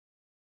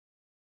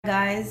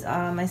Guys,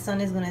 my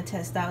son is going to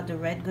test out the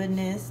red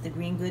goodness, the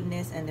green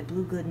goodness, and the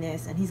blue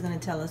goodness, and he's going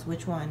to tell us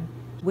which one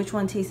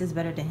tastes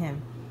better to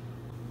him.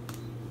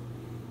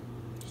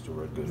 Just the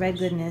red goodness. Red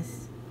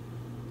goodness.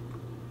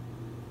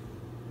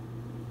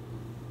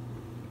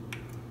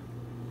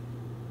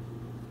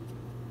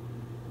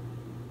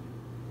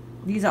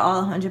 These are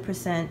all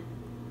 100%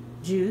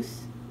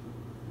 juice.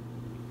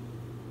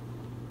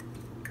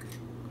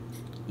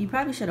 You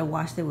probably should have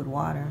washed it with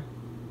water.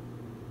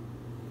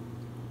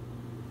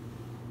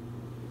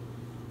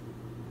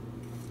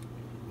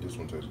 This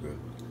one tastes good.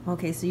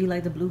 Okay, so you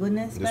like the blue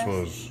goodness This best?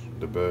 one's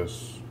the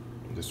best.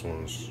 This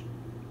one's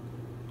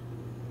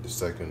the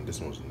second.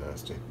 This one's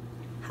nasty.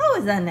 How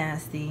is that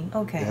nasty?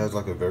 Okay. It has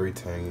like a very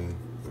tangy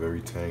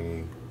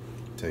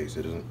taste.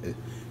 It doesn't.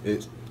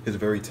 It's a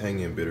very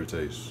tangy and bitter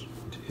taste.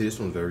 This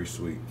one's very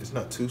sweet. It's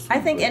not too sweet. I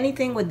think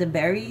anything with the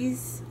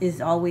berries is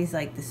always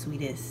like the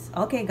sweetest.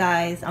 Okay,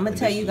 guys, I'm gonna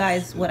tell you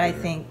guys what I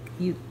think.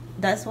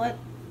 That's what?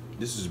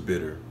 This is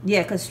bitter.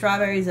 Yeah, because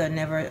strawberries are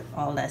never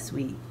all that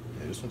sweet.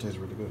 Yeah, this one tastes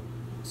really good.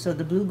 So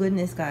the blue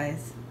goodness,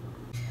 guys.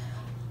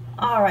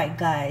 Alright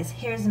guys,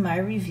 here's my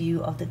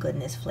review of the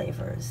goodness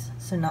flavors.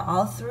 So now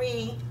all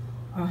three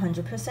are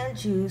 100%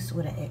 juice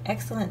with an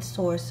excellent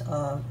source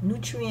of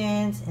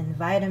nutrients and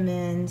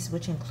vitamins,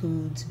 which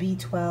includes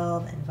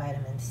B12 and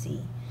vitamin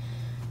C.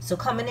 So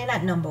coming in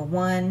at number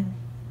one,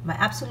 my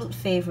absolute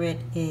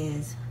favorite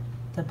is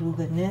the blue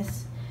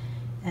goodness.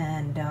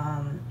 And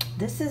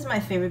this is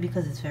my favorite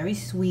because it's very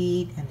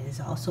sweet and it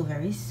is also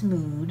very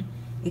smooth.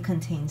 It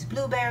contains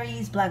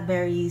blueberries,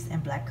 blackberries,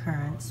 and black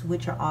currants,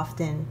 which are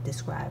often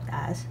described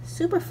as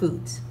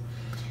superfoods.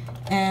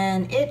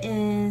 And it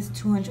is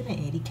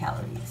 280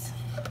 calories.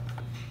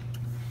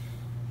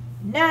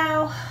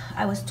 Now,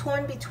 I was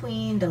torn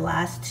between the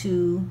last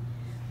two,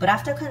 but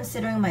after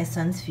considering my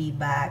son's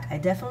feedback, I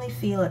definitely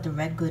feel that the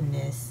red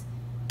goodness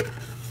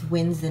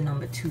wins the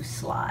number 2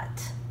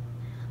 slot.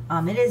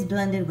 It is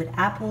blended with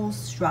apples,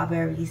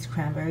 strawberries,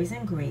 cranberries,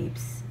 and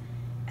grapes.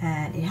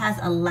 And it has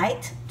a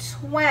light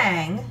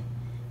twang,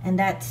 and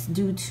that's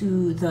due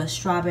to the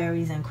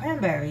strawberries and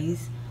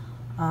cranberries.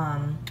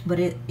 But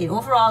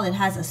overall it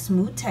has a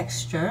smooth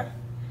texture,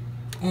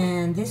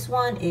 and this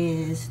one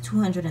is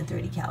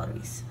 230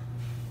 calories.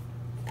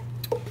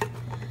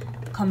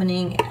 Coming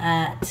in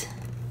at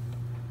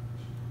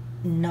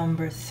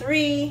number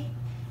 3,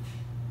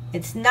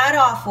 it's not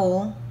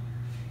awful,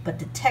 but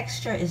the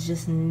texture is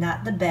just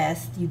not the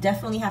best. You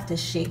definitely have to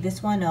shake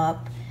this one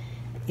up.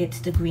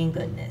 It's the green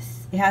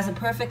goodness. It has a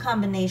perfect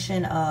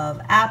combination of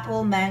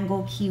apple,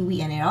 mango,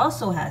 kiwi, and it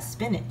also has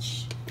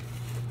spinach.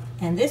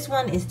 And this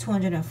one is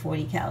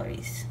 240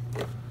 calories.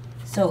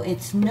 So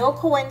it's no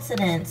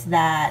coincidence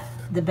that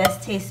the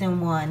best tasting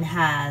one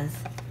has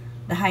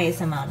the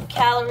highest amount of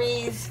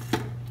calories.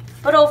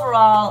 But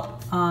overall,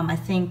 I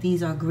think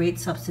these are great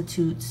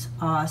substitutes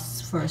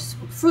for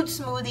fruit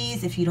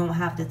smoothies if you don't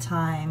have the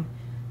time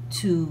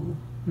to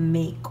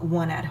make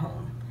one at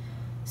home.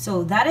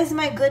 So that is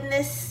my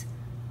goodness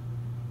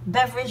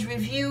beverage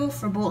review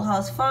for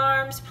Bolthouse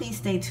Farms. Please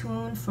stay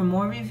tuned for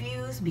more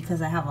reviews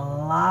because I have a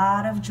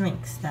lot of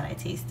drinks that I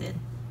tasted.